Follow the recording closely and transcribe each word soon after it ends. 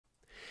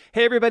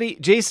Hey everybody,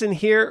 Jason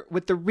here.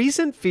 With the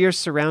recent fears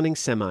surrounding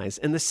semis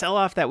and the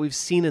sell-off that we've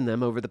seen in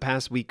them over the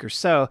past week or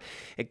so,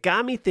 it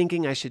got me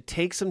thinking I should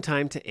take some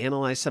time to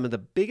analyze some of the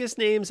biggest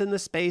names in the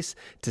space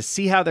to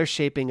see how they're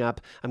shaping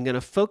up. I'm going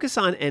to focus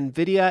on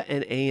NVDA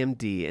and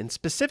AMD, and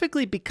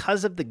specifically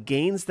because of the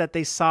gains that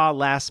they saw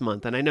last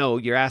month. And I know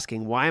you're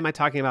asking, why am I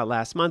talking about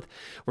last month?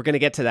 We're going to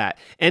get to that.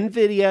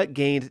 NVIDIA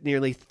gained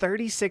nearly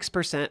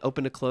 36%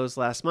 open to close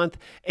last month.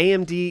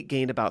 AMD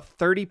gained about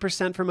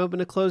 30% from open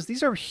to close.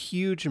 These are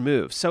huge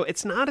moves. So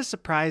it's not a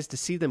surprise to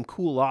see them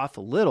cool off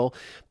a little,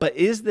 but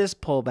is this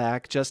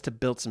pullback just to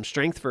build some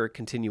strength for a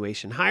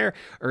continuation higher,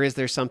 or is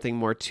there something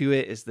more to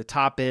it? Is the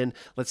top in?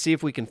 Let's see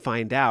if we can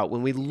find out.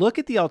 When we look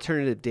at the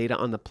alternative data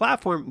on the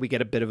platform, we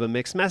get a bit of a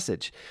mixed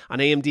message. On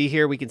AMD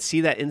here, we can see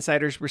that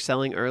insiders were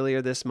selling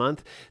earlier this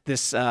month.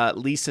 This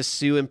Lisa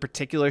Su in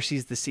particular,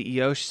 she's the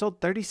CEO. She sold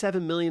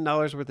 $37 million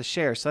worth of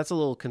shares, so that's a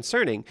little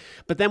concerning.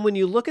 But then when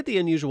you look at the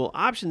unusual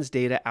options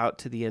data out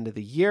to the end of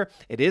the year,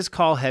 it is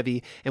call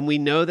heavy, and we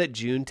know that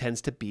June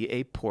tends to be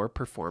a poor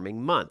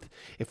performing month.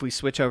 If we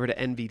switch over to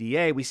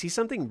NVDA, we see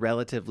something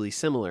relatively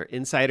similar.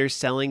 Insiders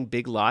selling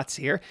big lots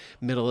here,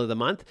 middle of the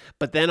month,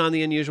 but then on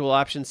the unusual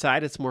option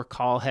side, it's more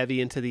call heavy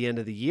into the end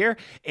of the year,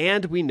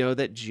 and we know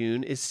that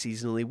June is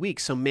seasonally weak.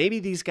 So maybe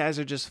these guys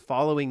are just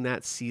following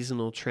that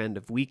seasonal trend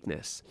of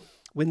weakness.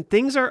 When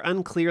things are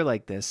unclear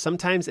like this,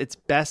 sometimes it's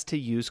best to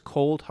use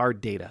cold, hard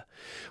data.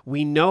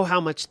 We know how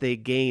much they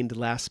gained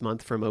last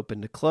month from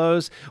open to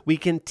close. We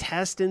can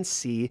test and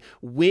see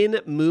when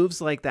moves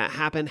like that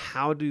happen,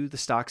 how do the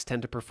stocks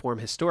tend to perform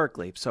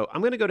historically. So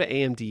I'm going to go to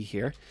AMD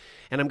here,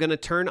 and I'm going to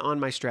turn on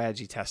my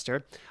strategy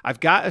tester. I've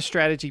got a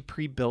strategy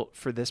pre-built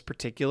for this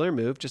particular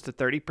move, just a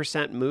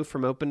 30% move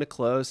from open to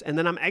close, and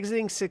then I'm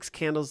exiting 6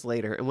 candles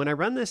later. And when I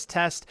run this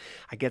test,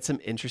 I get some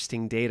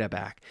interesting data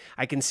back.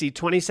 I can see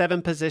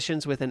 27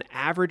 positions with an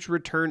average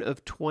return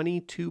of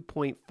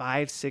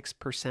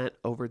 22.56%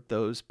 over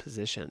those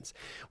positions.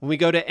 When we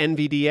go to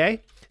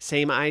NVDA,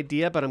 same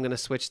idea, but I'm going to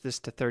switch this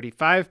to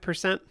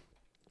 35%.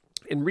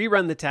 And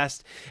rerun the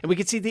test, and we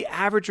can see the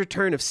average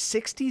return of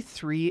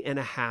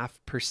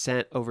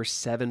 63.5% over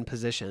 7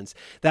 positions.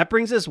 That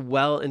brings us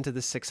well into the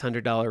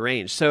 $600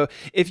 range. So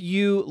if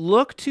you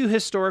look to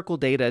historical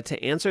data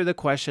to answer the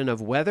question of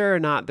whether or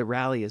not the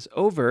rally is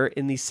over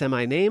in these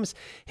semi names,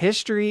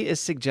 history is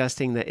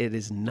suggesting that it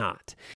is not.